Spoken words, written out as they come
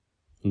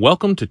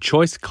Welcome to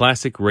Choice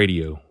Classic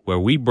Radio, where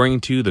we bring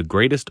to you the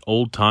greatest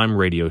old-time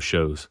radio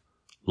shows.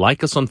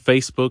 Like us on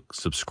Facebook,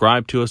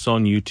 subscribe to us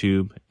on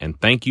YouTube,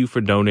 and thank you for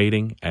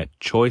donating at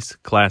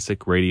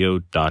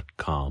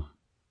choiceclassicradio.com.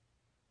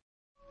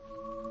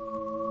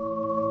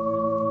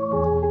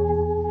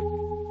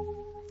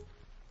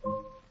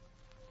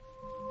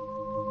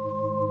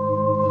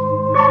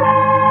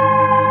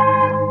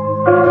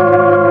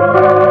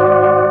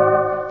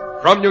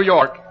 From New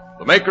York,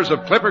 the makers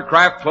of Clipper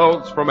Craft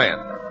Clothes for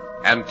Men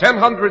and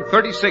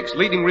 1,036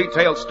 leading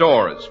retail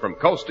stores from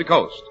coast to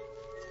coast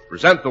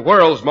present the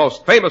world's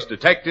most famous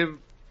detective,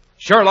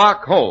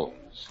 Sherlock Holmes.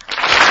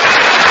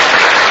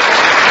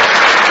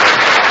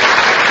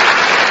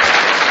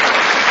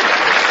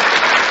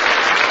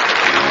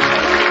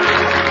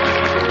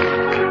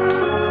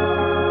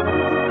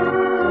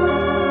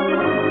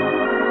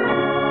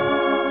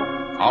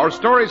 Our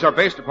stories are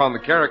based upon the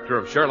character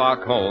of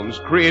Sherlock Holmes,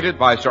 created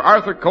by Sir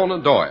Arthur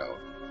Conan Doyle.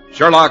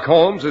 Sherlock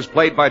Holmes is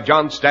played by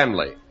John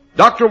Stanley,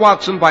 Dr.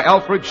 Watson by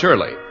Alfred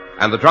Shirley,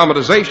 and the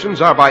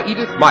dramatizations are by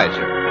Edith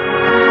Meiser.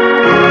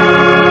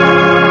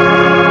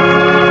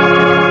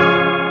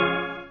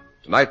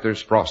 Tonight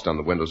there's frost on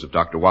the windows of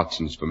Dr.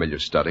 Watson's familiar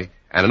study,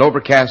 and an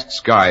overcast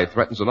sky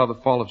threatens another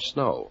fall of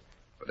snow.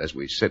 But as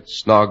we sit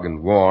snug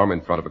and warm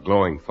in front of a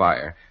glowing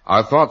fire,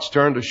 our thoughts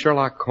turn to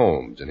Sherlock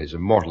Holmes and his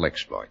immortal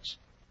exploits.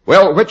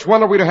 Well, which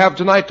one are we to have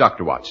tonight,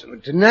 Dr. Watson?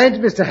 Tonight,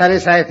 Mr.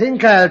 Harris, I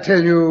think I'll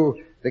tell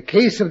you the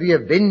case of the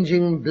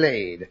Avenging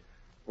Blade.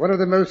 One of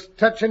the most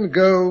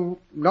touch-and-go,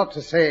 not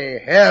to say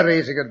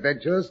hair-raising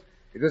adventures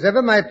it was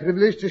ever my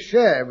privilege to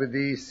share with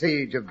the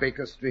sage of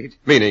Baker Street.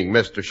 Meaning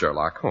Mr.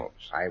 Sherlock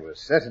Holmes. I was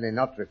certainly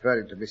not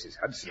referring to Mrs.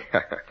 Hudson.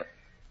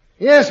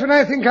 Yes, when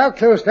I think how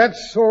close that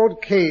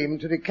sword came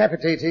to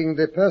decapitating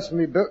the person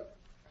we both...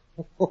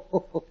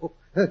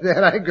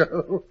 There I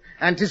go,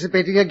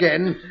 anticipating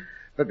again.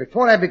 But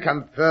before I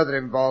become further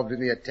involved in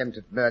the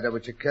attempted murder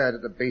which occurred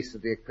at the base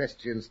of the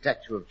equestrian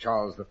statue of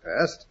Charles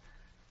I,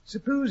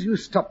 suppose you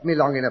stop me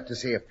long enough to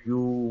say a few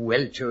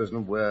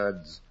well-chosen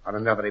words on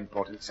another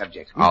important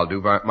subject. I'll do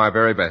my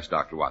very best,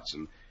 Dr.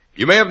 Watson.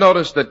 You may have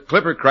noticed that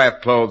Clipper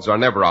Craft clothes are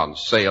never on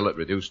sale at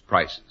reduced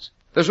prices.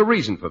 There's a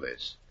reason for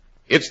this.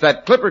 It's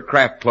that Clipper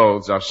Craft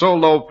clothes are so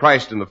low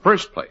priced in the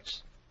first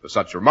place, for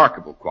such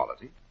remarkable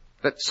quality,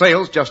 that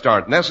sales just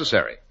aren't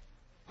necessary.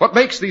 What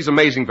makes these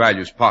amazing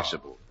values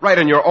possible? Right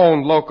in your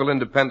own local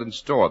independent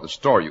store, the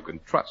store you can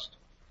trust.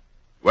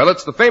 Well,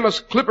 it's the famous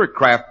Clipper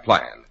Craft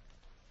plan.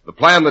 The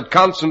plan that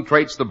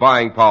concentrates the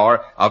buying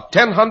power of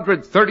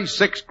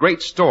 1,036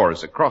 great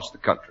stores across the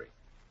country,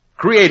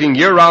 creating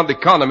year-round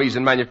economies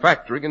in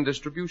manufacturing and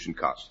distribution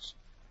costs.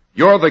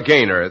 You're the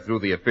gainer through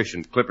the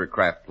efficient Clipper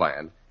Craft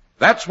plan.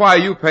 That's why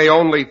you pay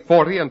only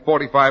 $40 and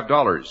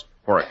 $45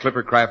 for a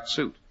Clipper Craft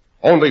suit,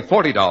 only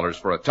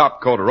 $40 for a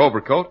top coat or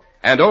overcoat,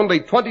 and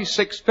only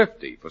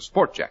 $26.50 for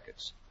sport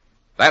jackets.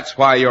 That's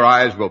why your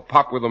eyes will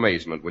pop with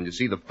amazement when you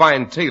see the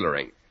fine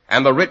tailoring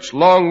and the rich,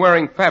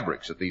 long-wearing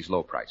fabrics at these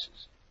low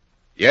prices.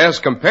 Yes,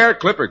 compare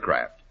Clipper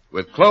Craft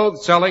with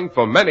clothes selling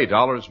for many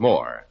dollars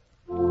more.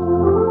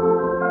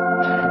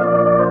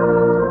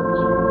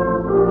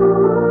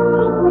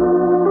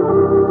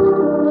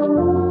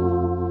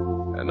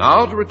 And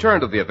now to return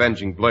to the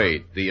Avenging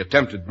Blade, the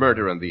attempted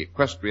murder and the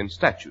equestrian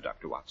statue,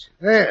 Dr. Watson.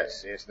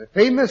 Yes. The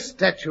famous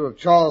statue of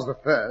Charles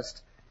I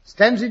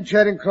stands in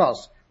Charing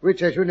Cross,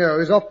 which, as you know,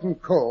 is often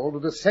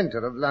called the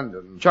centre of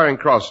London. Charing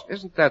Cross,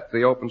 isn't that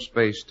the open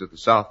space to the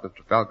south of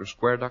Trafalgar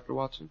Square, Dr.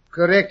 Watson?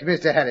 Correct,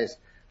 Mr. Harris.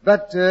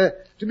 But to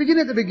begin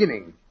at the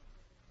beginning,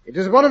 it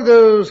was one of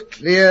those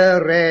clear,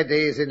 rare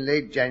days in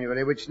late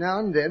January which now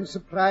and then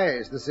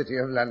surprise the city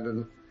of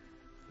London.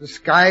 The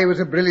sky was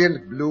a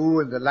brilliant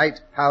blue, and the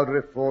light,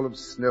 powdery fall of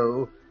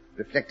snow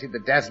reflected the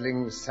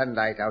dazzling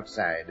sunlight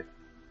outside.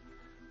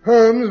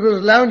 Holmes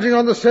was lounging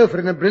on the sofa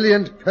in a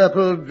brilliant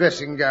purple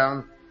dressing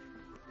gown,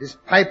 his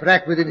pipe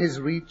rack within his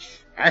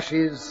reach,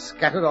 ashes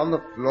scattered on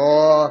the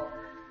floor,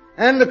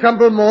 and the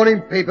crumpled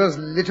morning papers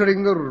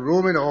littering the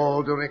room in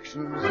all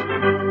directions.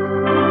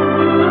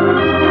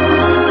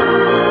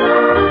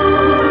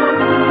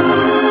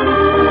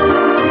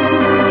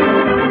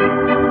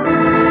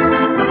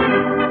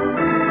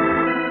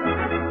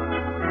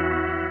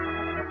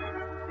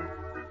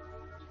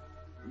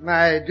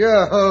 My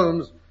dear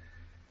Holmes,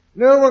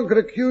 no one could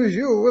accuse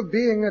you of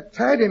being a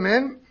tidy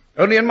man.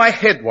 Only in my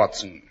head,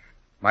 Watson.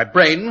 My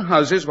brain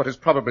houses what is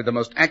probably the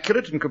most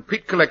accurate and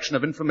complete collection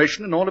of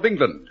information in all of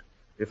England,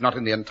 if not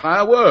in the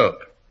entire world.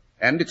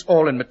 And it's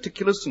all in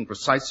meticulous and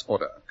precise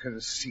order.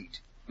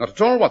 Conceit. Not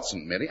at all,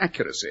 Watson, merely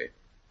accuracy.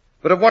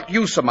 But of what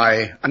use are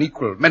my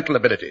unequal mental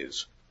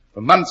abilities?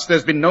 For months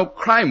there's been no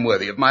crime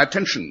worthy of my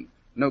attention,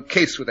 no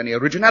case with any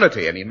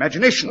originality, any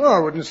imagination. Oh, I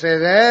wouldn't say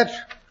that.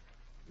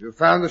 You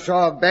found the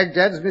Shah of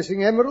Baghdad's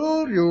missing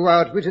emerald. You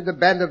outwitted the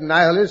band of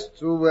nihilists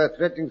who were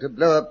threatening to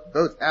blow up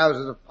both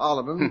houses of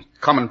Parliament.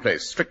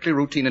 Commonplace, strictly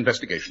routine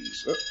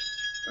investigations.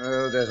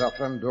 Oh, there's our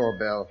front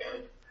doorbell.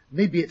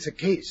 Maybe it's a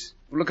case.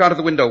 Look out of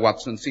the window,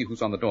 Watson, and see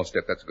who's on the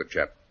doorstep. That's a good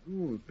chap.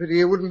 Pity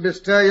you wouldn't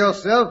bestir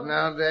yourself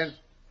now and then.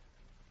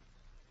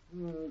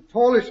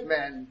 Tallish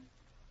man,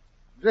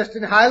 dressed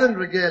in Highland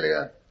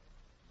regalia,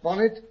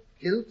 bonnet,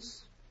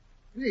 kilts,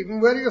 even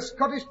wearing a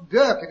Scottish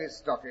dirk in his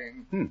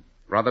stocking.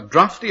 Rather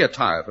drafty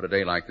attire for a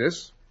day like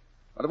this.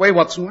 By the way,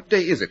 Watson, what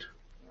day is it?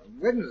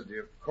 Wednesday,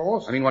 of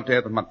course. I mean, what day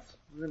of the month?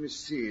 Let me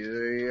see,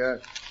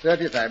 the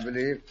 30th, I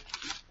believe.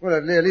 Well,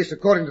 at least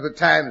according to the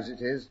Times it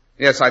is.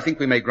 Yes, I think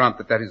we may grant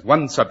that that is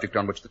one subject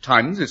on which the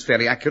Times is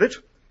fairly accurate.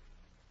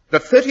 The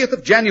 30th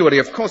of January,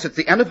 of course, it's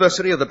the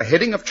anniversary of the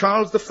beheading of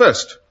Charles I.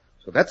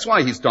 So that's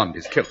why he's donned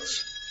his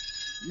kilts.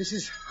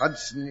 Mrs.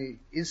 Hudson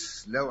is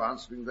slow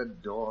answering the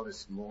door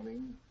this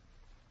morning.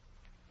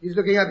 He's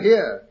looking up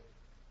here.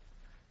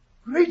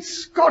 Great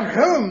Scott,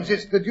 Holmes,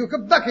 it's the Duke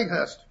of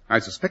Buckinghurst. I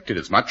suspected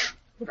as much.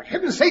 For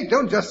heaven's sake,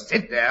 don't just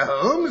sit there,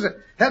 Holmes.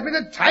 Help me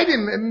to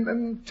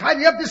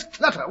tidy up this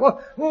clutter.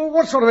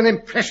 What sort of an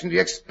impression do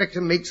you expect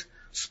to make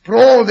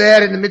sprawled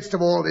there in the midst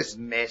of all this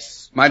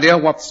mess? My dear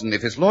Watson,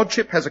 if his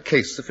lordship has a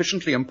case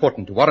sufficiently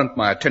important to warrant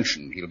my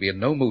attention, he'll be in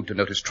no mood to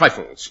notice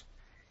trifles.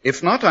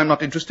 If not, I'm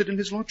not interested in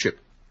his lordship.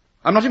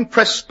 I'm not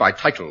impressed by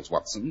titles,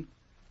 Watson.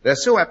 They're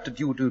so apt to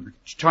due to the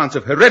chance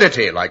of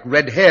heredity, like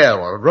red hair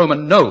or a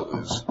Roman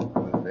nose.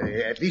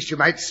 At least you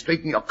might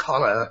straighten your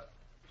collar.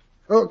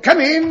 Oh, come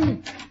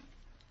in.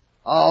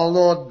 Oh,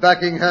 Lord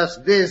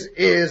Buckinghurst, this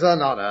is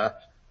an honor.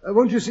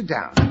 Won't you sit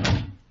down?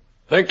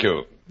 Thank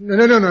you.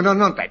 No,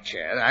 not that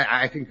chair.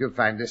 I think you'll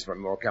find this one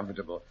more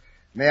comfortable.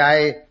 May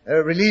I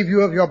relieve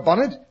you of your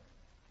bonnet?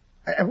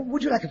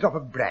 Would you like a drop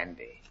of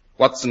brandy?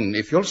 Watson,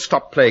 if you'll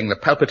stop playing the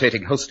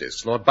palpitating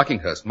hostess, Lord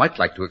Buckinghurst might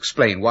like to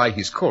explain why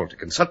he's called to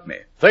consult me.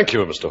 Thank you,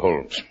 Mr.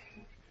 Holmes.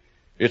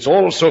 It's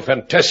all so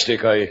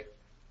fantastic, I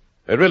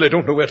really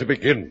don't know where to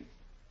begin.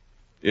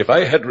 If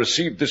I had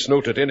received this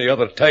note at any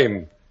other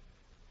time,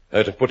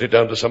 I'd have put it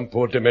down to some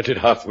poor demented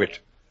half-wit.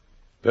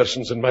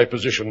 Persons in my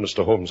position,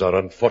 Mr. Holmes, are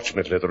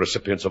unfortunately the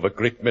recipients of a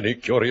great many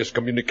curious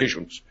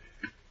communications.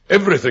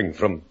 Everything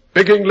from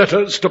begging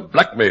letters to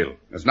blackmail.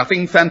 There's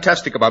nothing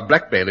fantastic about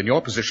blackmail in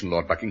your position,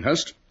 Lord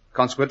Buckinghurst.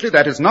 Consequently,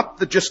 that is not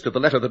the gist of the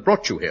letter that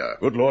brought you here.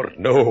 Good Lord,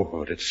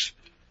 no. It's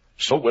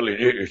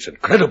it's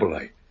incredible.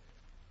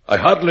 I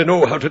hardly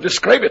know how to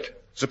describe it.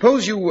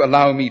 Suppose you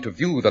allow me to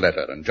view the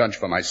letter and judge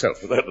for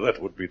myself. That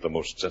would be the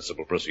most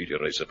sensible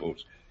procedure, I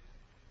suppose.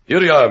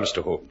 Here you are,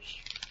 Mr. Holmes.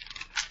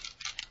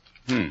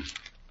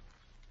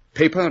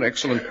 Paper,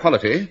 excellent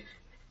quality.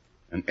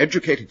 An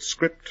educated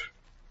script.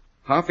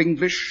 Half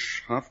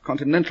English, half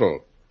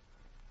continental.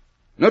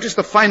 Notice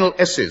the final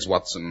S's,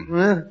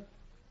 Watson.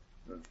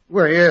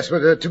 Well, yes,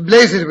 but to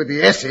blaze it with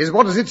the S's,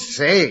 what does it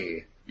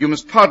say? You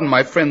must pardon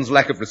my friend's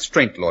lack of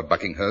restraint, Lord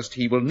Buckinghurst.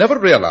 He will never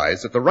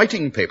realize that the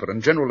writing paper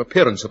and general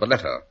appearance of a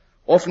letter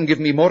often give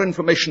me more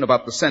information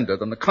about the sender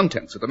than the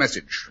contents of the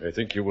message. I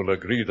think you will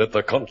agree that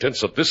the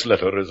contents of this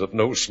letter is of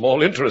no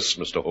small interest,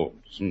 Mr.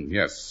 Holmes.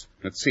 Yes.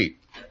 Let's see.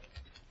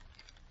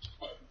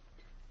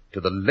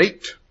 To the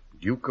late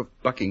Duke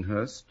of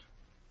Buckinghurst.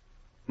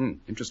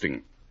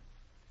 Interesting.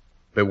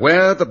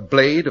 Beware the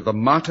blade of the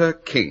martyr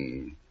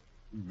king.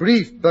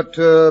 Brief but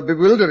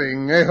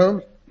bewildering, eh,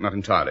 Holmes? Not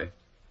entirely.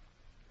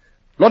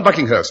 Lord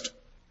Buckinghurst,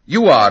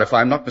 you are, if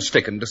I am not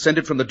mistaken,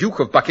 descended from the Duke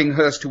of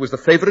Buckinghurst, who was the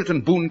favourite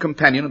and boon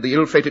companion of the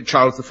ill-fated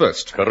Charles I.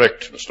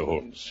 Correct, Mr.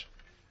 Holmes.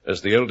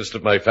 As the eldest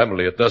of my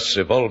family, it thus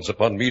evolves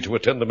upon me to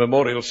attend the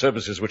memorial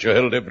services which are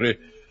held every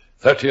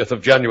 30th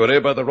of January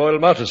by the Royal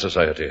Martyr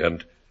Society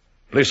and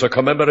place a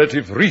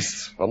commemorative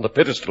wreath on the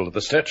pedestal of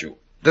the statue.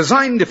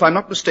 Designed, if I'm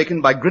not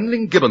mistaken, by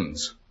Grinling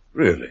Gibbons.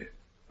 Really?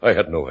 I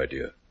had no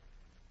idea.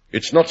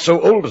 It's not so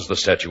old as the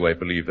statue, I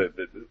believe.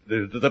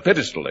 The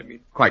pedestal, I mean.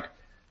 Quite.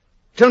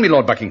 Tell me,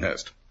 Lord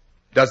Buckinghurst,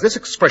 does this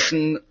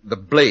expression, the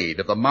blade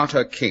of the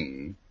martyr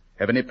king,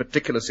 have any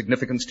particular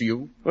significance to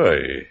you?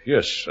 Why,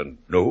 yes and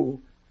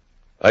no.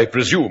 I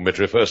presume it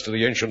refers to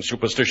the ancient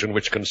superstition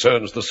which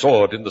concerns the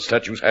sword in the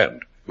statue's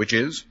hand. Which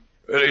is?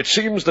 It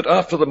seems that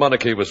after the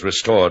monarchy was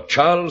restored,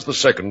 Charles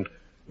II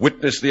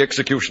witnessed the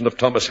execution of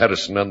Thomas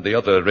Harrison and the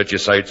other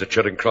regicides at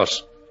Charing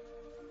Cross.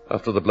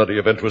 After the bloody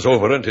event was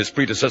over and his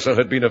predecessor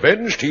had been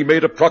avenged, he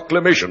made a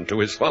proclamation to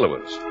his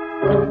followers.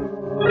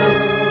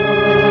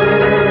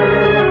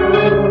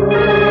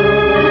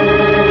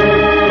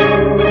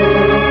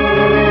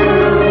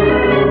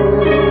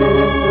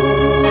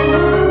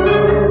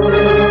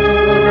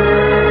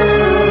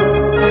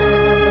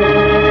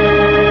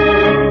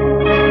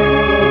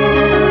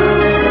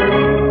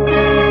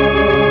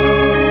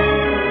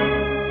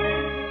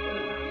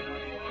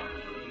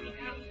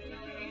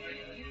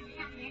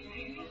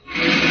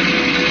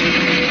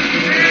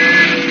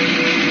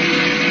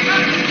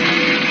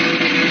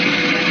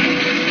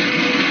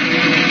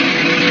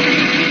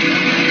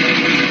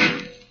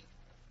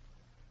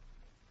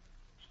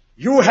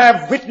 You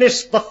have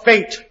witnessed the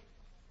fate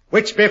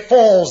which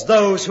befalls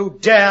those who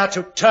dare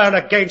to turn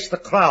against the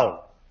crown.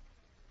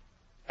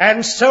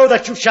 And so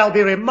that you shall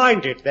be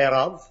reminded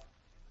thereof,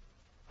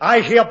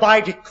 I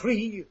hereby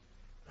decree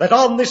that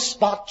on this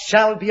spot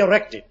shall be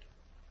erected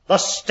the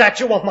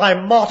statue of my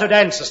martyred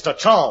ancestor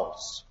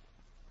Charles,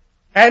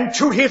 and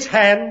to his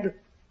hand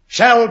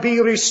shall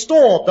be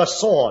restored the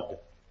sword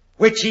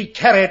which he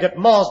carried at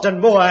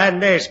Marsden Moor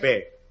and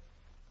Naseby,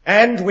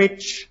 and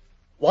which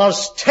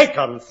was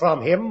taken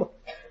from him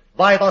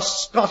by the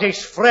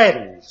Scottish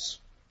friends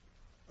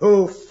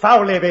who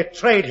foully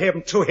betrayed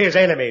him to his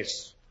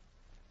enemies.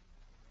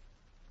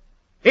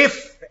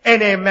 If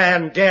any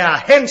man dare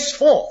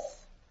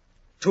henceforth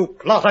to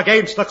plot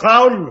against the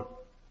crown,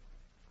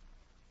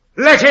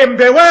 let him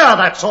beware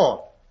that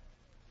sword.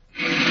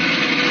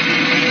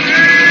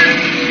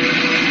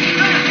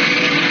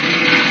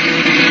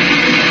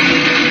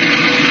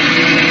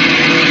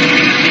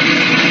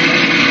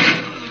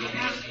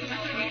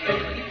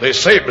 They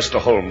say, Mr.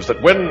 Holmes,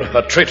 that when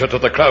a traitor to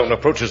the crown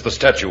approaches the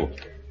statue,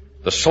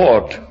 the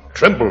sword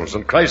trembles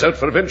and cries out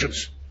for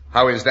vengeance.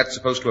 How is that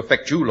supposed to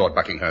affect you, Lord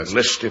Buckinghurst?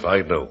 Lest if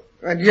I know.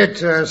 And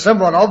yet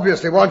someone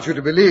obviously wants you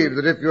to believe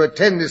that if you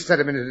attend this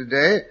ceremony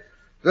today,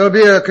 there'll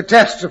be a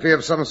catastrophe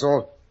of some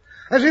sort.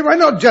 I say, why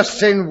not just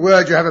send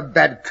word you have a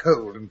bad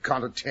cold and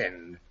can't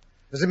attend?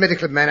 As a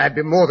medical man, I'd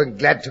be more than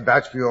glad to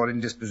vouch for your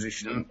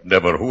indisposition.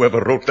 Never. Whoever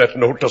wrote that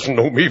note doesn't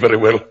know me very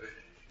well.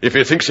 If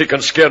he thinks he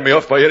can scare me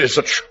off by any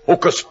such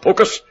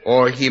hocus-pocus...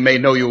 Or he may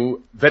know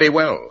you very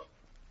well.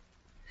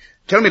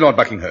 Tell me, Lord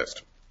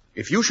Buckinghurst,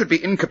 if you should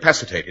be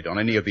incapacitated on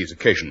any of these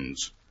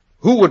occasions,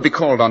 who would be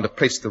called on to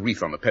place the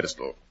wreath on the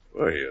pedestal?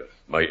 Why,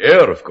 my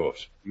heir, of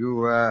course.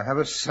 You have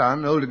a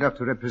son old enough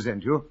to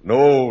represent you?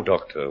 No,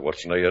 Dr.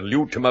 Watson, I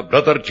allude to my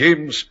brother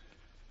James.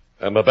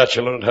 I'm a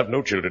bachelor and have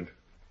no children.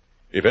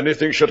 If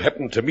anything should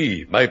happen to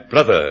me, my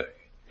brother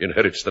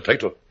inherits the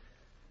title.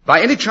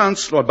 By any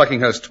chance, Lord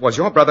Buckinghurst, was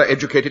your brother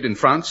educated in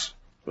France?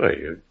 Why,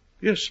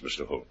 yes,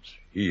 Mr. Holmes.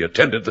 He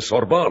attended the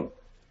Sorbonne.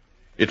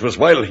 It was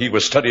while he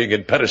was studying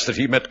in Paris that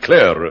he met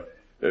Claire,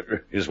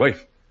 his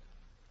wife.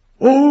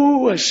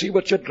 Oh, I see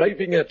what you're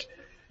driving at.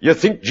 You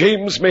think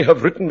James may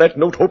have written that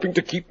note hoping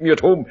to keep me at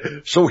home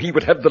so he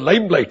would have the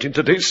limelight in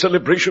today's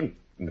celebration?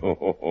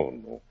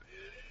 No.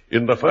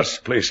 In the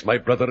first place, my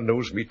brother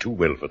knows me too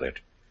well for that.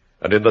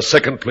 And in the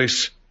second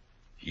place,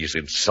 he's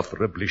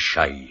insufferably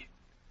shy.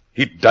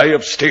 He'd die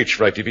of stage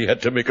fright if he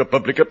had to make a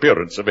public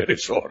appearance of any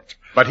sort.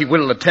 But he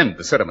will attend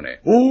the ceremony.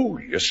 Oh,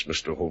 yes,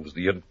 Mr. Holmes.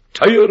 The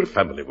entire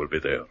family will be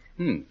there.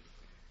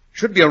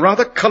 Should be a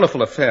rather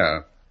colourful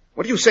affair.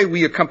 What do you say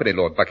we accompany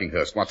Lord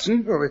Buckinghurst,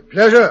 Watson? Oh, with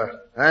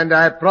pleasure. And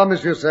I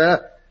promise you,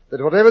 sir,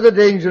 that whatever the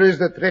danger is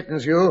that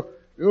threatens you,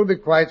 you'll be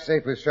quite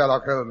safe with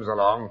Sherlock Holmes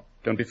along.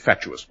 Don't be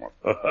fatuous,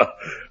 Watson.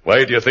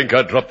 Why do you think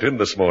I dropped in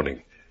this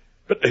morning?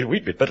 But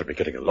we'd better be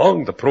getting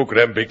along. The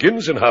program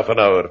begins in half an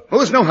hour. Oh,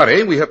 there's no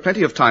hurry. We have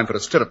plenty of time for a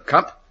stirrup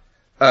cup.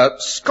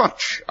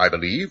 Scotch, I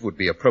believe, would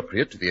be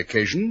appropriate to the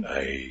occasion.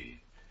 Aye.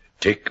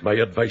 Take my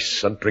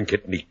advice and drink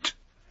it neat.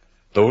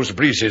 Those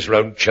breezes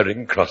round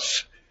Charing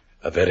Cross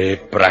are very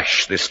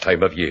brash this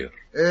time of year.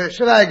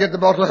 Shall I get the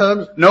bottle,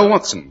 Holmes? No,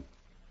 Watson.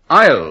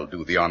 I'll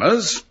do the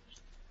honours.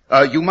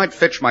 You might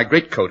fetch my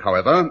greatcoat,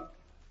 however,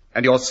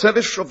 and your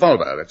service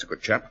revolver. That's a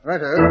good chap.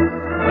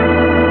 Righto.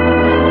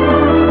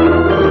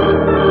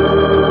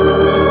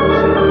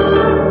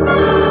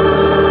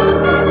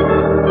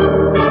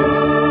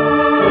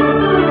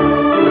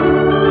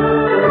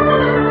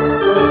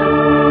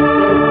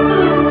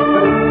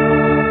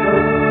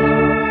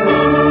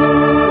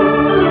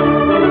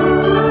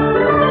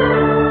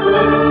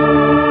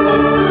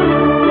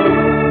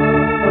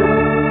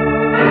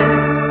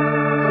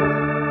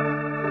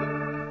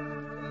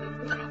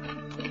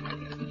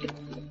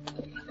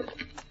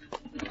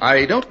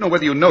 I don't know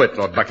whether you know it,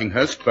 Lord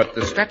Buckinghurst, but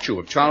the statue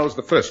of Charles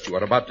I you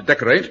are about to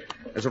decorate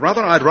has a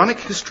rather ironic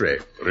history.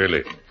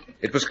 Really?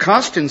 It was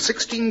cast in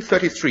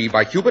 1633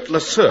 by Hubert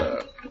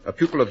Lesueur, a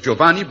pupil of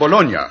Giovanni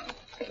Bologna,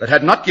 that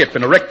had not yet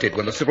been erected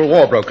when the Civil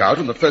War broke out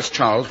and the first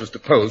Charles was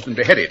deposed and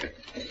beheaded.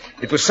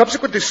 It was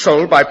subsequently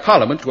sold by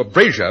Parliament to a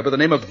brazier by the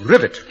name of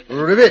Rivet.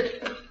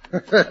 Rivet?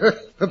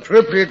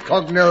 Appropriate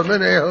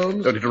cognomen, eh,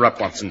 Holmes? Don't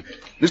interrupt, Watson.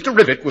 Mr.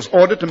 Rivet was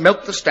ordered to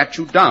melt the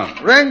statue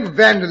down. Rank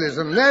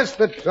vandalism. That's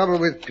the trouble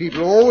with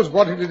people always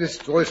wanting to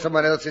destroy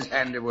someone else's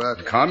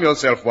handiwork. Calm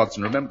yourself,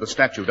 Watson. Remember, the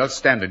statue does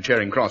stand in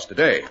Charing Cross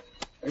today.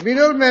 You mean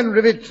old man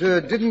Rivet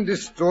didn't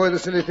destroy the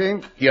silly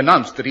thing? He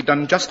announced that he'd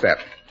done just that.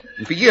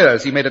 And for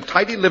years he made a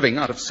tidy living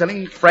out of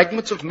selling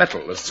fragments of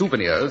metal as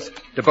souvenirs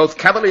to both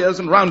Cavaliers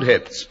and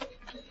Roundheads.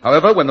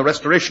 However, when the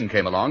Restoration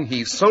came along,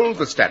 he sold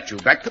the statue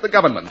back to the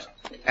government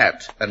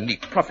at a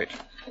neat profit.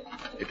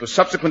 It was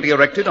subsequently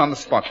erected on the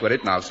spot where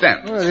it now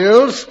stands. Oh, the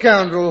old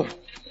scoundrel.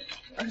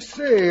 I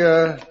say,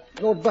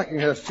 Lord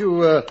Buckinghurst,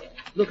 you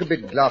look a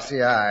bit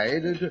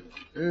glassy-eyed.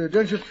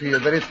 Don't you feel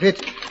very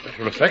fit? As a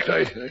matter of fact,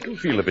 I do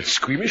feel a bit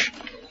squeamish.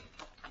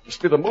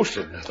 Must be the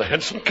motion of the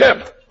handsome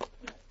cab.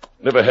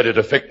 Never had it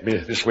affect me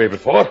this way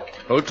before.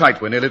 Hold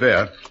tight, we're nearly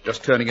there.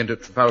 Just turning into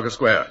Trafalgar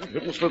Square.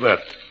 Goodness for that.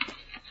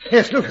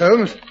 Yes, look,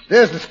 Holmes.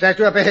 There's the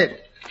statue up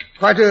ahead.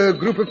 Quite a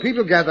group of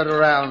people gathered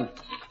around.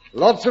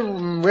 Lots of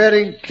them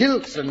wearing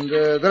kilts, and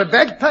there are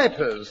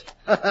bagpipers.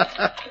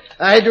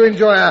 I do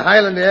enjoy a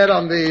Highland air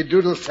on the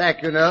doodle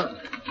sack, you know.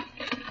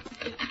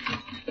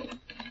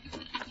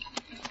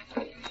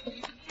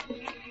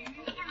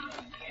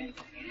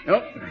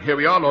 Oh, here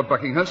we are, Lord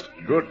Buckinghurst.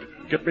 Good.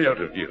 Get me out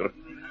of here.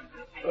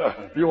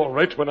 Be all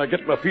right when I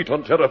get my feet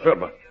on terra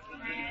firma.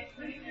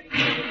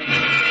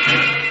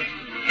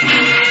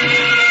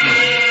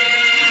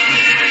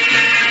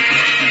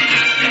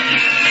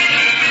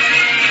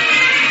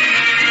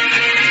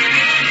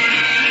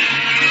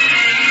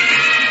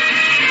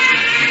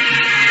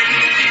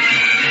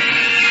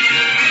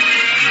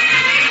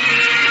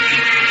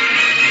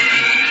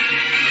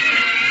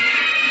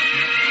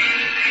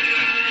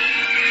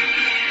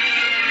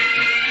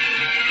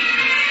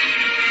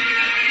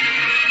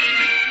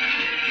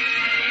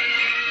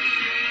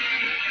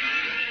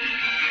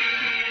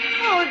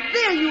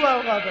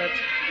 Robert.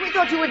 We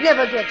thought you would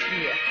never get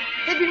here.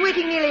 They've been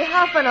waiting nearly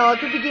half an hour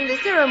to begin the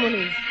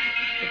ceremonies.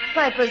 The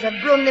pipers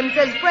have blown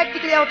themselves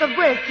practically out of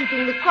breath,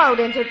 keeping the crowd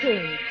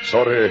entertained.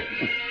 Sorry.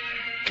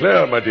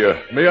 Claire, my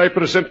dear, may I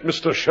present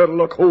Mr.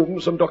 Sherlock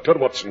Holmes and Dr.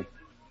 Watson?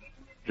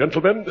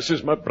 Gentlemen, this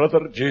is my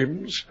brother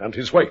James and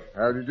his wife.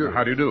 How do you do?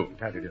 How do you do?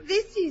 How do you do?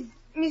 This is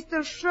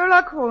Mr.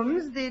 Sherlock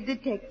Holmes, the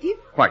detective.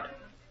 Quite.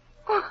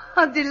 Oh,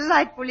 how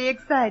delightfully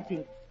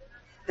exciting.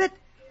 But,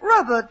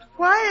 Robert,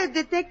 why a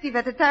detective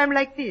at a time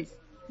like this?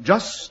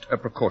 Just a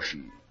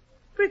precaution.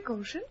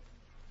 Precaution?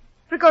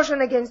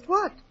 Precaution against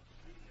what?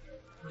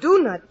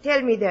 Do not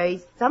tell me there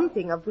is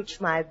something of which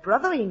my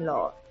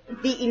brother-in-law,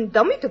 the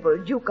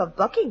indomitable Duke of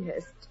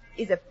Buckingham,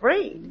 is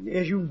afraid.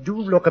 Yes, you do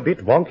look a bit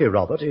wonky,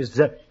 Robert.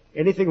 Is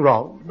anything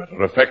wrong?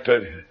 Matter of fact,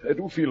 I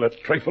do feel a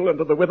trifle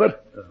under the weather.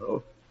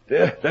 Oh.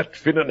 There, that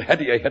Finn and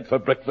Haddie I had for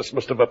breakfast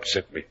must have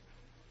upset me.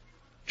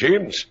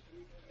 James,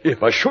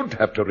 if I should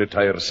have to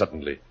retire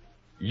suddenly,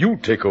 you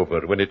take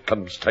over when it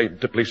comes time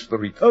to place the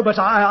wreath. Oh, but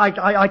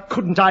I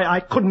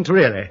couldn't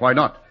really. Why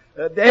not?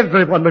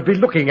 Everyone would be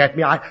looking at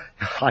me.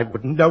 I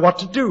wouldn't know what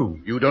to do.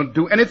 You don't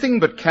do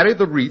anything but carry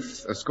the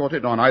wreath,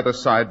 escorted on either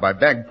side by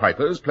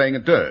bagpipers playing a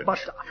dirge. But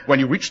when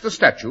you reach the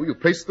statue, you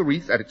place the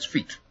wreath at its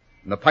feet,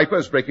 and the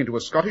pipers break into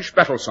a Scottish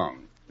battle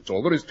song. That's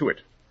all there is to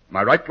it. Am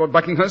I right, Lord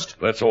Buckingham?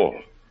 That's all.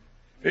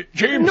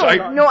 James, No,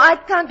 I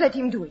can't let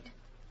him do it.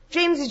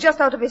 James is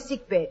just out of his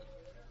sick bed.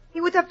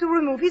 He would have to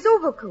remove his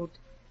overcoat.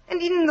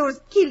 And in those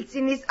kilts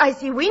in this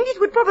icy wind, it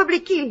would probably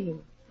kill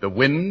him. The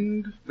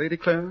wind, Lady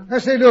Claire? I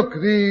say, look,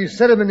 the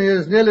ceremony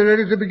is nearly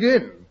ready to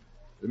begin.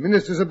 The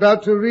minister's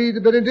about to read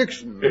the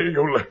benediction.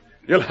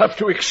 You'll have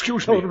to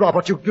excuse me. Oh,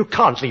 Robert, you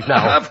can't leave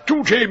now. I have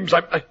to, James.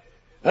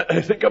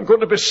 I think I'm going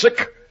to be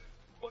sick.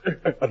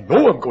 I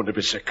know I'm going to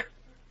be sick.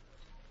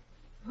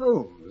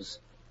 Holmes,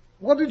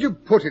 what did you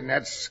put in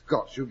that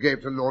scotch you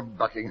gave to Lord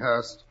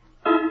Buckinghurst?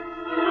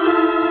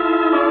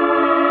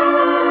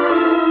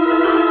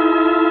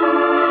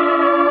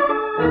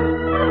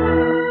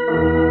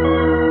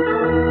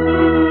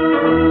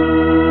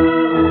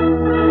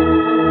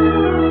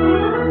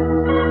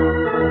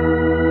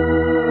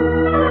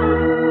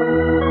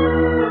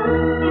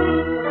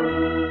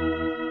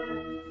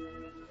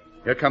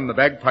 Here come the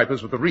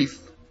bagpipers with the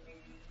wreath.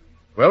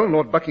 Well,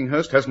 Lord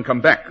Buckinghurst hasn't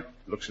come back.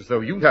 Looks as though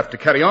you'd have to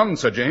carry on,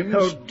 Sir James.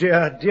 Oh,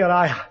 dear,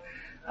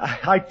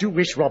 I do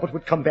wish Robert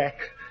would come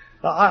back.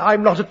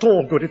 I'm not at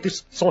all good at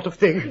this sort of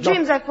thing.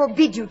 James, I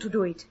forbid you to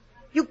do it.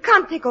 You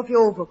can't take off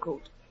your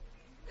overcoat.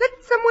 Let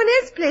someone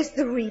else place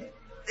the wreath.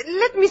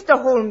 Let Mr.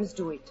 Holmes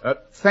do it.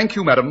 Thank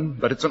you, madam,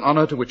 but it's an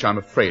honor to which I'm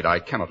afraid I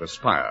cannot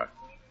aspire.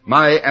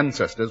 My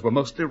ancestors were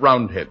mostly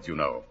Roundheads, you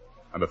know.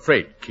 I'm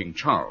afraid King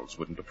Charles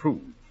wouldn't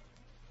approve.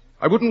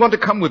 I wouldn't want to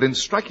come within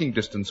striking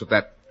distance of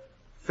that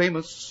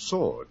famous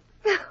sword.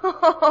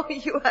 Oh,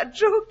 you are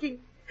joking.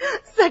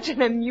 Such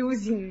an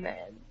amusing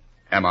man.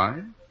 Am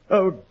I?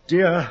 Oh,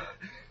 dear.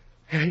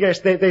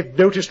 Yes, they've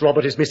noticed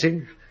Robert is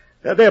missing.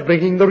 They're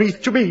bringing the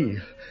wreath to me.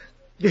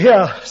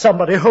 Here,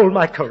 somebody hold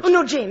my coat. Oh,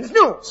 no, James,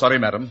 no. Sorry,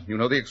 madam. You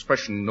know the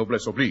expression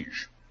noblesse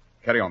oblige.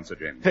 Carry on, Sir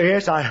James.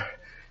 Yes,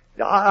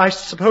 I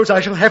suppose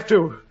I shall have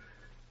to.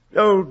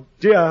 Oh,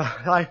 dear,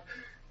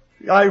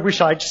 I wish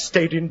I'd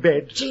stayed in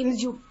bed.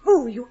 James, you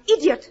fool, you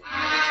idiot.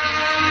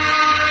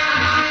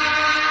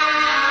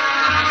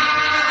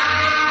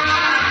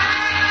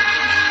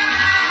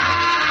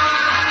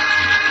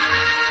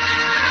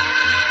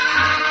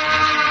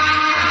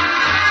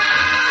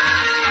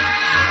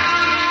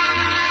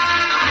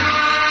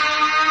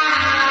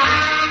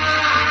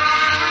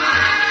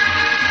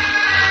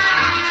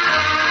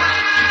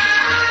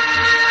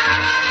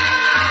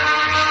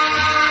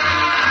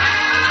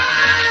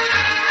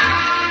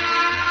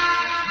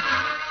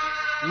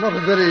 Not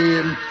a very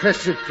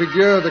impressive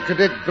figure, the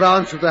cadet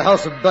branch of the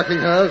House of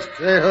Buckinghurst,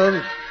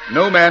 Holmes?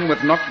 No man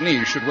with knocked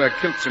knees should wear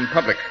kilts in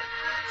public.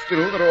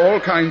 Still, there are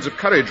all kinds of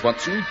courage,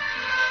 Watson.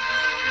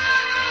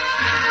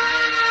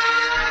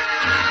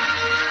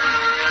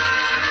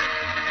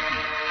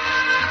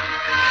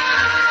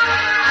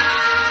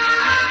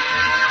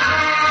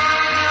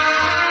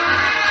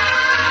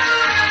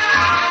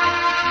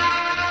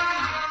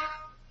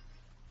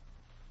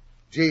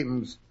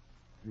 James,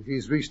 if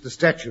he's reached the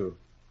statue,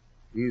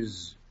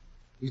 he's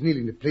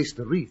kneeling to place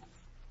the wreath.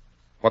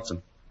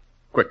 Watson,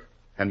 quick,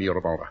 hand me your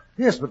revolver.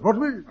 Yes, but what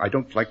will... I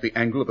don't like the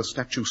angle of the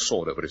statue's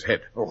sword over his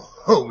head. Oh,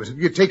 Holmes, have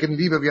you taken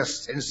leave of your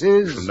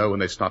senses? You'll know when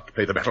they start to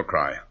play the battle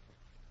cry.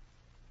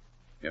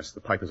 Yes,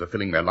 the pipers are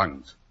filling their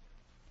lungs.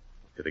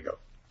 Here they go.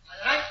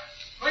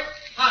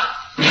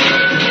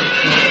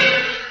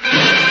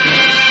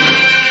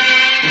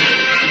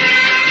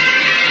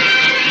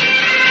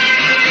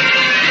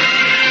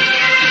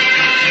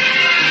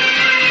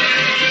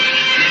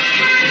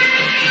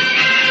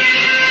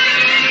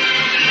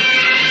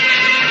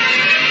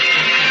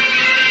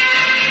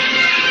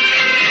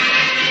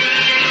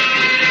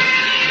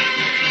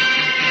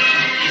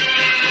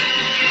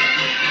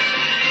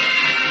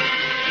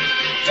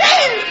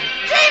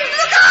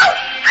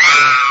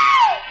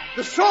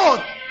 The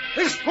sword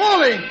is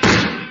falling!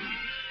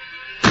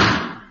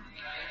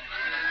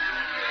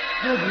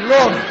 Good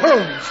Lord,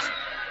 Holmes!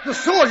 The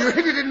sword, you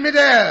hit it in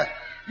midair!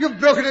 You've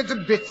broken it to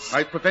bits!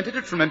 I prevented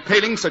it from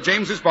impaling Sir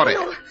James's body.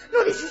 No,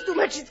 this is too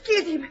much. It's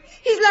killed him.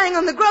 He's lying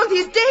on the ground.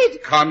 He's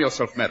dead. Calm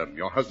yourself, madam.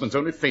 Your husband's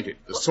only fainted.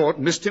 The sword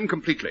missed him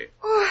completely.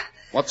 Oh.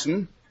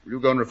 Watson, will you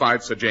go and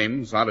revive Sir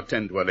James? I'll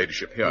attend to her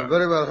ladyship here.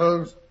 Very well,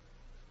 Holmes.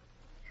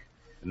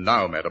 And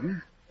now,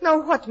 madam,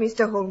 Now what,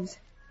 Mr. Holmes?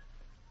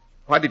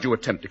 why did you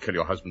attempt to kill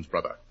your husband's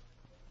brother?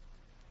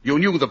 You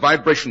knew the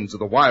vibrations of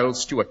the wild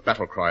Stuart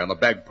battle cry on the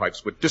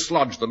bagpipes would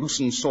dislodge the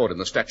loosened sword in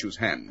the statue's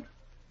hand.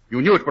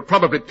 You knew it would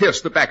probably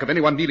pierce the back of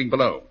anyone kneeling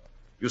below.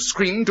 You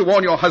screamed to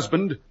warn your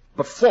husband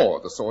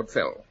before the sword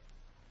fell.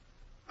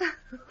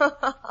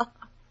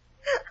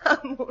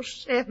 Mon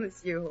cher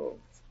Monsieur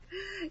Holmes,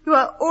 you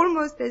are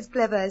almost as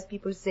clever as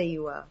people say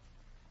you are.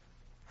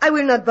 I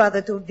will not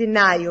bother to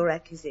deny your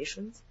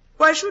accusations.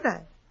 Why should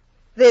I?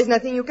 There's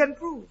nothing you can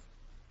prove.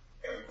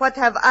 What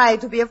have I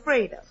to be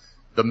afraid of?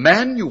 The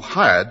man you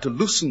hired to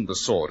loosen the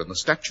sword in the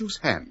statue's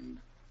hand.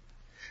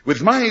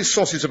 With my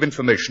sources of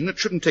information, it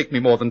shouldn't take me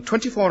more than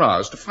 24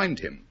 hours to find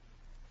him.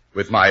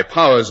 With my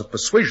powers of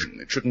persuasion,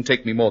 it shouldn't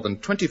take me more than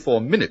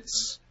 24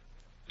 minutes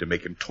to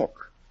make him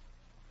talk.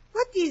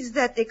 What is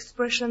that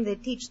expression they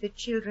teach the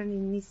children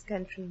in this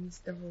country,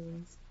 Mr.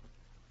 Holmes?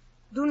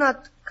 Do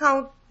not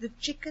count the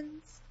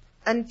chickens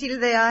until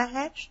they are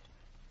hatched?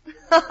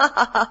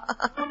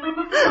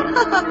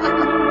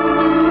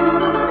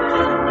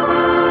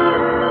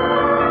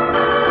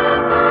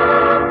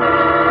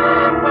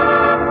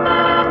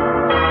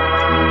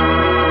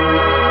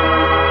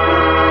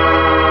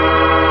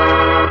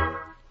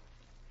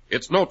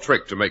 It's no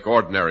trick to make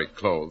ordinary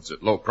clothes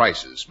at low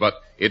prices, but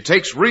it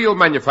takes real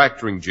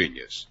manufacturing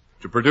genius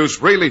to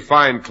produce really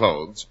fine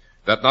clothes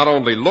that not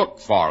only look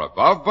far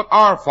above, but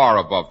are far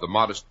above the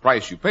modest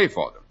price you pay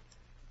for them.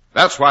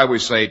 That's why we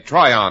say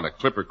try on a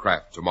Clipper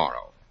Craft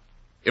tomorrow.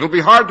 It'll be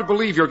hard to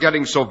believe you're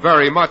getting so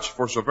very much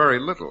for so very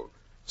little.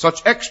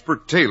 Such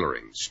expert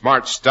tailoring,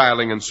 smart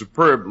styling, and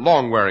superb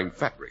long-wearing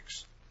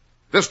fabrics.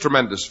 This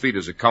tremendous feat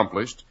is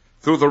accomplished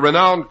through the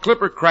renowned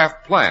Clipper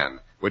Craft plan,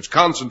 which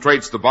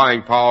concentrates the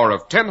buying power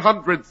of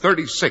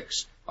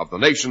 1,036 of the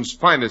nation's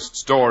finest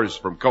stores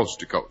from coast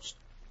to coast.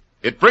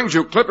 It brings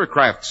you Clipper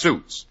Craft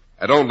suits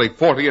at only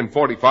 $40 and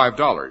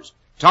 $45,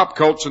 top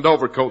coats and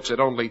overcoats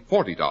at only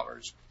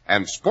 $40,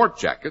 and sport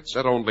jackets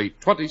at only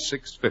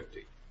 $26.50.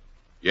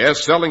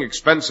 Yes, selling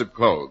expensive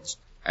clothes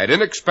at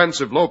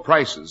inexpensive low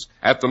prices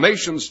at the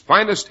nation's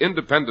finest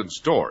independent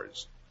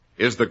stores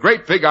is the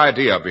great big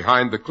idea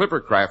behind the Clipper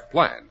Craft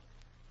plan.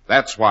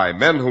 That's why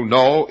men who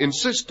know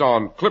insist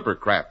on Clipper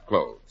Craft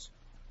clothes.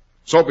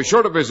 So be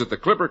sure to visit the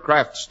Clipper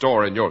Craft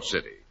store in your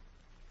city.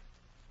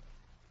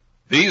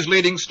 These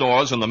leading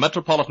stores in the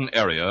metropolitan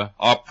area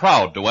are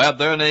proud to add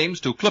their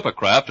names to Clipper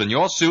Craft in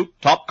your suit,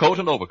 top coat,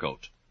 and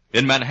overcoat.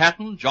 In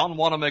Manhattan, John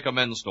Wanamaker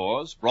Men's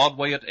Stores,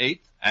 Broadway at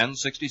 8th and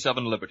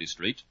 67 Liberty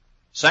Street.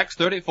 Saks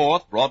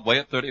 34th, Broadway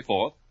at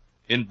 34th.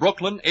 In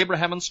Brooklyn,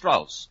 Abraham and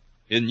Strauss.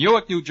 In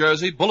Newark, New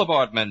Jersey,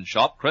 Boulevard Men's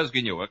Shop,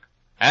 Kresge Newark.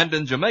 And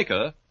in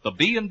Jamaica, the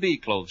B&B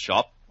Clothes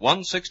Shop,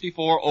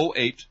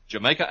 16408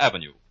 Jamaica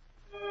Avenue.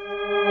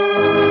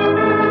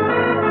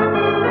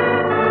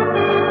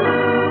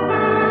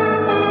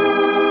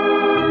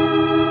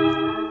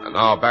 And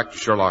now back to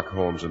Sherlock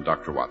Holmes and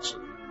Dr.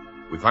 Watson.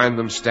 We find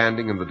them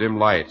standing in the dim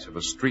light of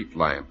a street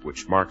lamp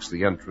which marks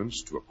the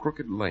entrance to a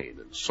crooked lane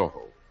in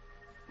Soho.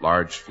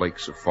 Large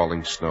flakes of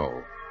falling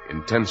snow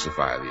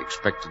intensify the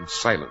expectant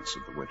silence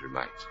of the winter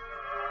night.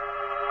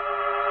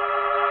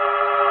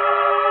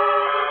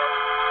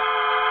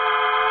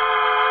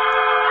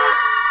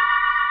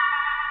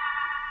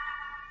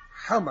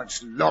 How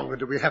much longer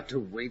do we have to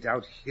wait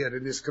out here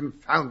in this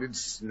confounded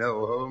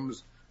snow,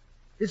 Holmes?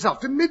 It's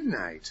after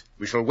midnight.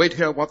 We shall wait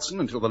here, Watson,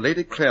 until the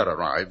Lady Clare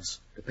arrives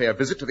to pay a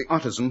visit to the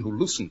artisan who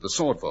loosened the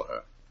sword for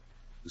her.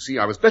 You see,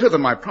 I was better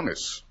than my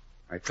promise.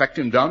 I tracked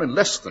him down in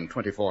less than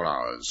 24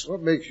 hours.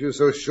 What makes you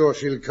so sure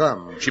she'll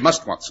come? She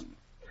must, Watson.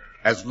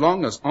 As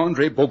long as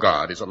Andre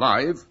Bogard is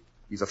alive,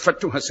 he's a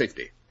threat to her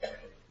safety.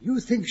 You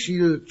think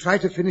she'll try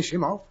to finish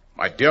him off?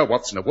 My dear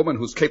Watson, a woman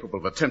who's capable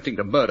of attempting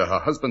to murder her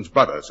husband's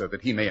brother so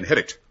that he may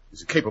inherit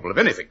is capable of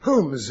anything.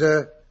 Holmes,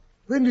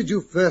 when did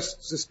you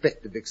first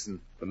suspect the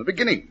vixen? From the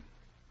beginning.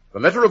 The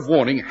letter of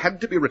warning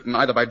had to be written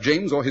either by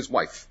James or his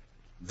wife.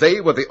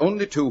 They were the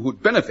only two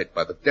who'd benefit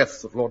by the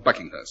death of Lord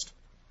Buckinghurst.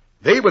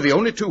 They were the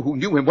only two who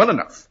knew him well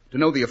enough to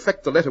know the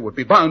effect the letter would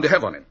be bound to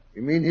have on him.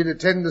 You mean he'd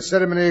attend the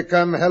ceremony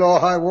come hell or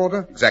high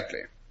water?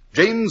 Exactly.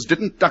 James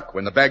didn't duck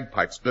when the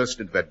bagpipes burst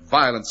into that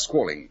violent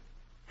squalling.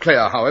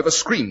 Claire, however,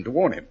 screamed to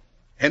warn him.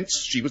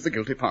 Hence, she was the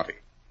guilty party.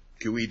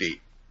 QED.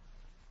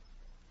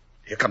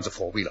 Here comes a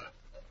four-wheeler.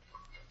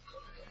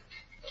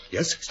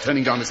 Yes, it's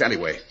turning down this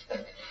alleyway.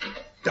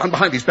 Down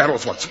behind these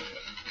barrels, Watson.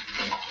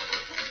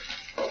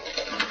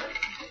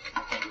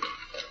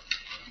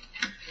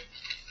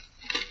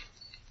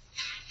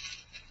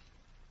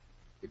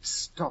 It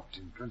stopped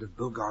in front of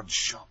Bogart's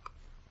shop.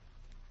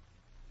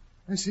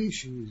 I see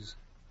she's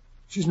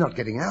not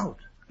getting out.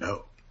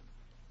 No.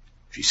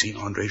 She's seen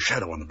Andre's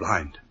shadow on the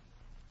blind.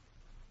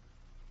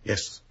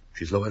 Yes,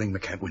 she's lowering the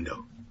cab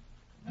window.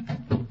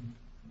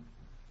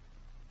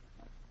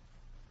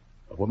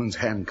 A woman's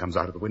hand comes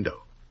out of the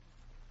window.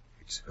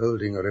 It's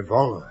holding a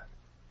revolver.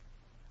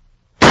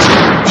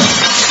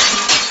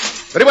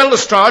 Very well,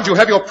 Lestrade, you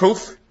have your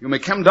proof. You may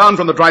come down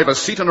from the driver's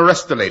seat and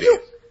arrest the lady.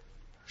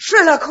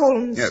 Sherlock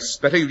Holmes. Yes,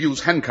 better you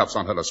use handcuffs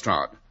on her,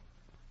 Lestrade.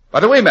 By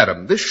the way,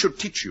 madam, this should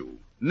teach you.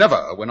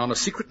 Never, when on a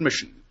secret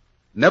mission,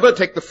 never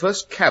take the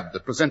first cab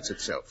that presents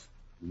itself.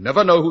 You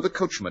never know who the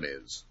coachman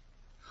is.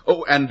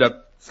 Oh, and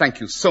thank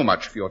you so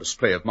much for your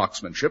display of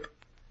marksmanship.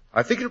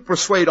 I think it'll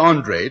persuade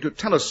Andre to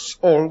tell us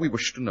all we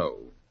wish to know.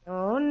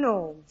 Oh,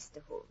 no,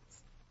 Mr. Holmes.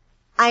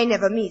 I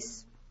never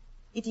miss.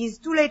 It is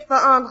too late for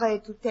Andre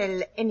to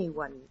tell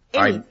anyone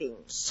anything.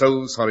 I'm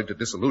so sorry to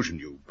disillusion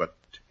you, but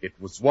it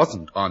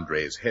wasn't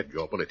Andre's head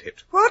your bullet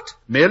hit. What?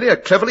 Merely a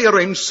cleverly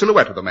arranged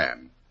silhouette of the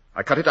man.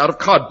 I cut it out of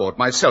cardboard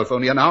myself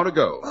only an hour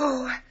ago.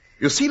 Oh.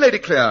 You see, Lady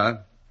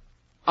Claire,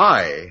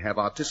 I have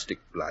artistic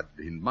blood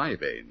in my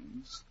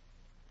veins.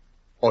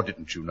 Or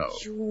didn't you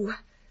know?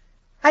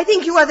 I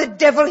think you are the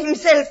devil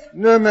himself.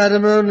 No,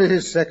 madam, only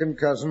his second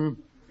cousin.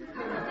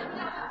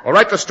 All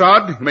right,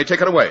 Lestrade, you may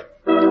take it away.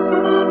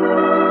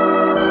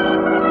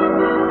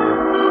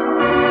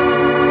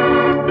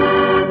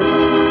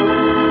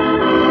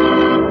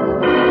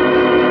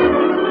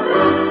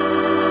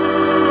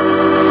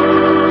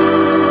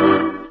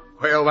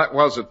 Well, that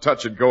was a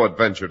touch-and-go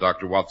adventure,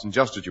 Dr. Watson,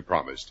 just as you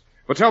promised.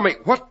 But tell me,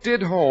 what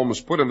did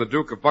Holmes put in the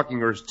Duke of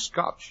Buckinghurst's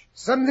scotch?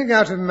 Something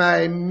out of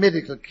my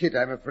medical kit,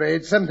 I'm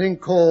afraid. Something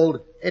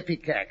called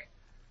Epicac.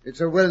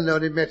 It's a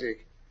well-known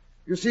emetic.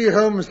 You see,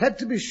 Holmes had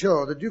to be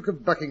sure the Duke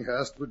of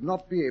Buckinghurst would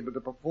not be able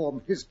to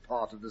perform his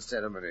part of the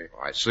ceremony.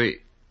 Oh, I see.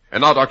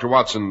 And now, Dr.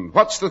 Watson,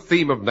 what's the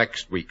theme of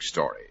next week's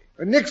story?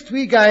 Next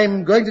week,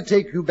 I'm going to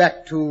take you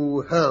back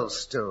to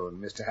Hurlstone,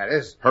 Mr.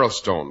 Harris.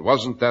 Hurlstone,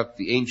 wasn't that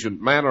the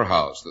ancient manor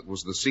house that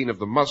was the scene of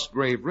the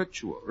Musgrave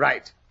ritual?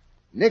 Right.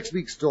 Next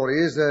week's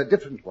story is a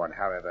different one,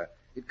 however.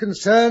 It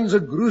concerns a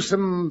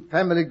gruesome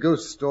family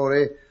ghost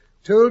story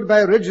told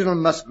by Reginald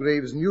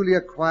Musgrave's newly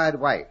acquired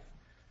wife,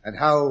 and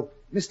how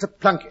Mr.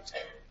 Plunkett,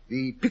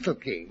 the Pickle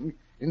King,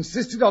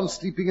 insisted on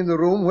sleeping in the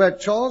room where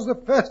Charles I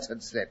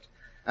had slept,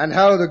 and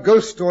how the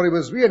ghost story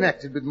was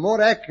reenacted with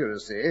more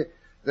accuracy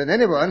than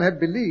anyone had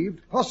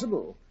believed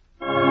possible.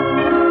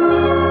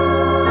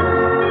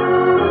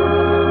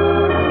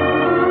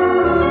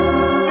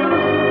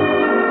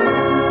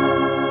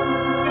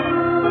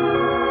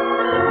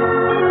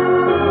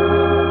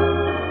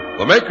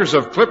 The makers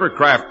of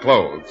Clippercraft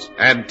clothes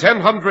and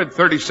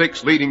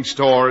 1,036 leading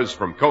stores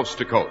from coast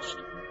to coast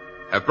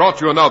have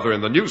brought you another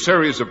in the new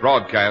series of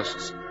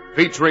broadcasts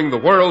featuring the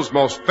world's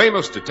most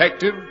famous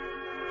detective,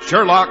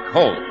 Sherlock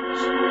Holmes.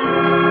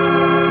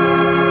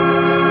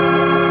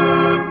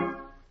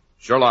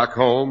 Sherlock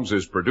Holmes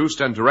is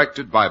produced and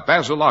directed by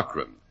Basil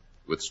Lochran,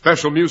 with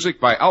special music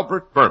by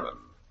Albert Berman.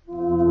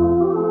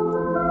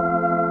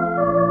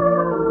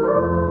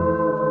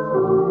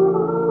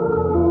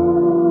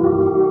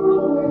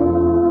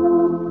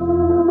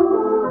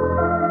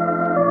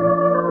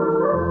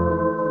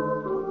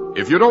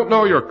 If you don't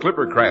know your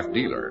Clippercraft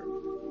dealer,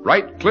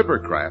 write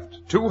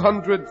Clippercraft,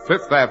 200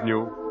 Fifth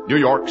Avenue, New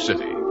York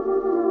City.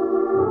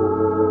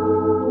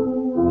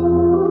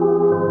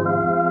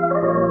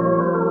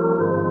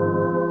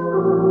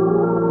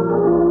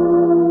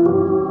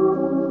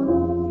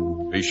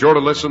 Be sure to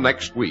listen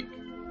next week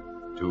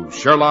to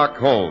Sherlock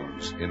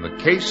Holmes in the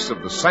case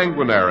of the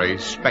sanguinary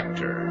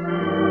Spectre.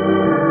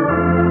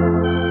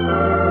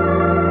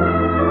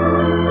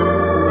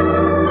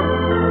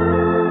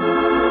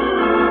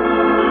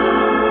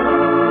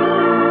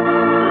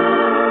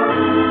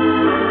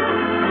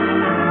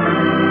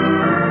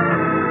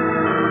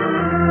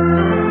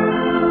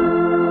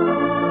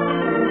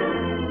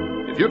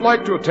 If you'd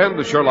like to attend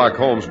the Sherlock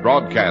Holmes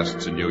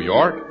broadcasts in New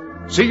York,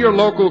 see your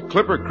local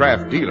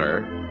Clippercraft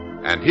dealer,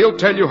 and he'll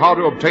tell you how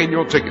to obtain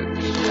your tickets.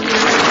 This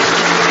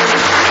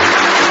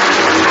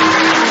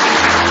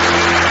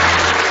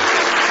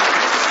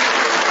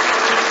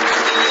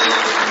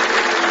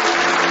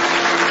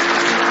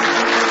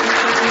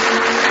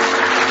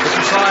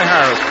is Cy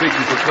Harris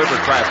speaking for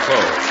Clippercraft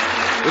Clothes.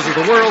 This is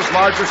the world's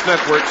largest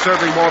network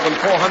serving more than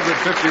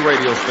 450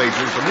 radio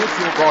stations, a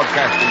mutual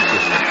broadcasting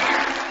system.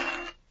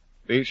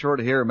 Be sure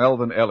to hear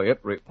Melvin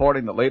Elliott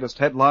reporting the latest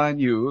headline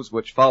news,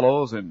 which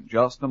follows in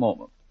just a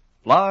moment.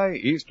 Fly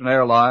Eastern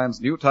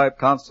Airlines' new type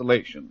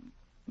Constellation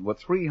with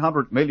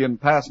 300 million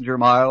passenger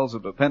miles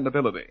of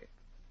dependability.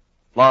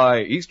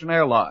 Fly Eastern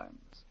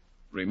Airlines.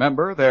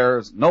 Remember,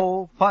 there's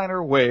no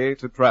finer way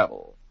to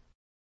travel.